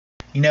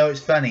You know,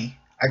 it's funny.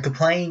 I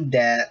complained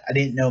that I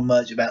didn't know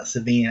much about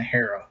Sabine and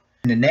Hera.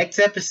 In the next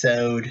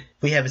episode,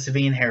 we have a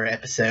Sabine and Hera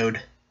episode.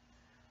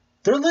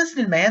 They're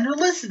listening, man. They're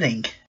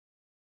listening.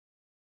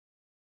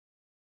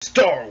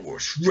 Star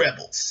Wars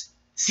Rebels,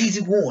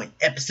 Season 1,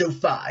 Episode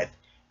 5,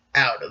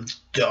 Out of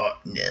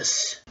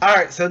Darkness.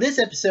 Alright, so this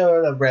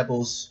episode of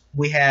Rebels,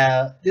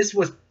 this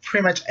was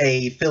pretty much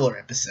a filler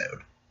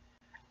episode.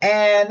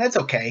 And that's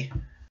okay.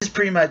 This is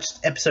pretty much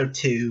episode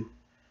 2,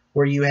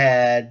 where you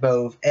had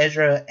both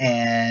Ezra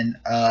and,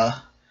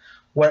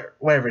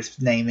 whatever his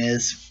name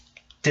is,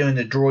 doing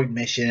the droid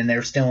mission, and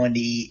they're still in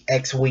the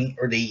X-Wing,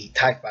 or the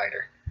TIE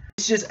Fighter.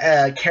 It's just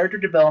a character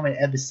development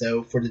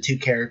episode for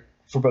the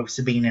for both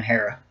Sabine and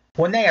Hera.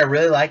 One thing I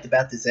really liked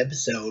about this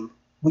episode,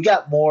 we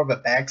got more of a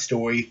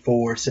backstory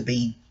for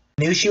Sabine.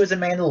 I knew she was a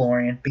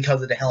Mandalorian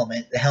because of the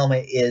helmet. The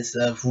helmet is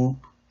a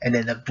whoop and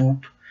then a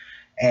boop,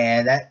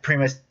 and that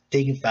pretty much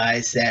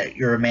signifies that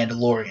you're a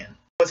Mandalorian.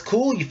 What's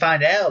cool, you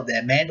find out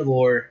that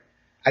Mandalore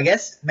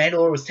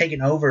was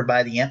taken over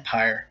by the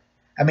Empire.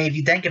 I mean, if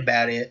you think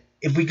about it,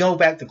 if we go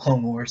back to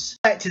Clone Wars,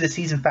 back to the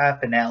Season 5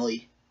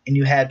 finale, and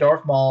you had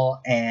Darth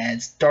Maul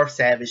and Darth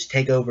Savage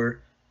take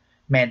over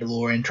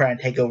Mandalore and try and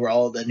take over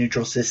all the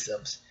neutral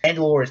systems.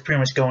 Mandalore is pretty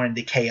much going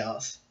into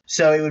chaos.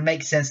 So it would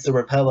make sense the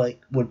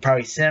Republic would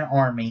probably send an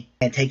army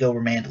and take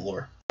over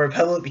Mandalore. The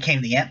Republic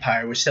became the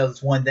Empire, which tells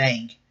us one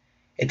thing.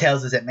 It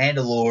tells us that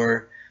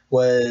Mandalore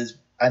was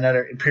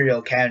another Imperial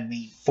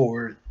Academy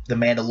for the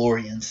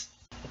Mandalorians.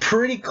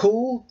 Pretty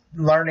cool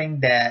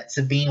learning that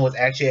Sabine was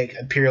actually an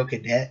Imperial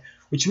cadet,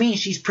 which means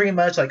she's pretty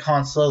much like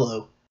Han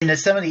Solo. In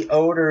some of the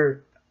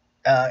older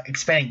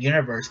expanded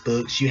universe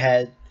books, you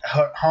had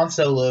Han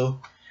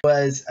Solo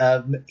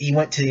he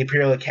went to the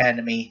Imperial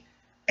Academy,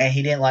 and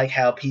he didn't like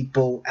how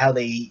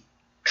they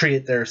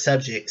treated their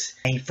subjects.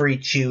 And he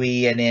freed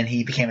Chewie, and then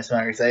he became a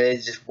smuggler. So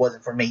it just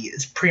wasn't for me.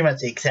 It's pretty much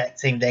the exact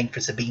same thing for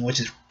Sabine, which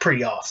is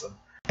pretty awesome.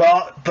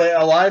 But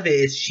a lot of it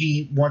is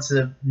she wants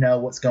to know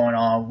what's going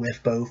on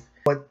with both,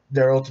 what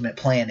their ultimate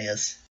plan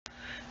is.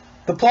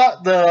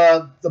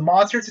 The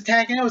monsters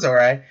attacking, it was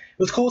alright. It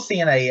was cool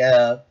seeing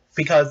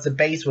because the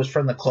base was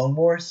from the Clone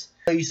Wars.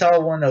 So you saw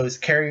one of those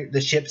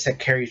the ships that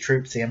carry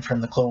troops in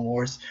from the Clone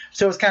Wars.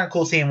 So it was kind of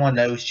cool seeing one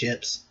of those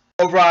ships.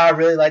 Overall, I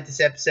really liked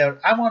this episode.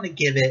 I want to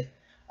give it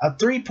a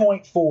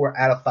 3.4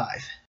 out of 5.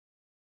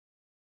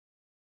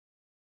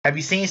 Have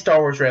you seen Star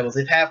Wars Rebels?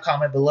 If you have,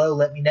 comment below,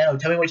 let me know.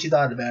 Tell me what you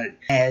thought about it.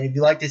 And if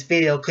you like this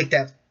video, click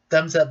that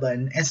thumbs up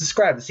button and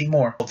subscribe to see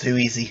more. Too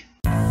easy.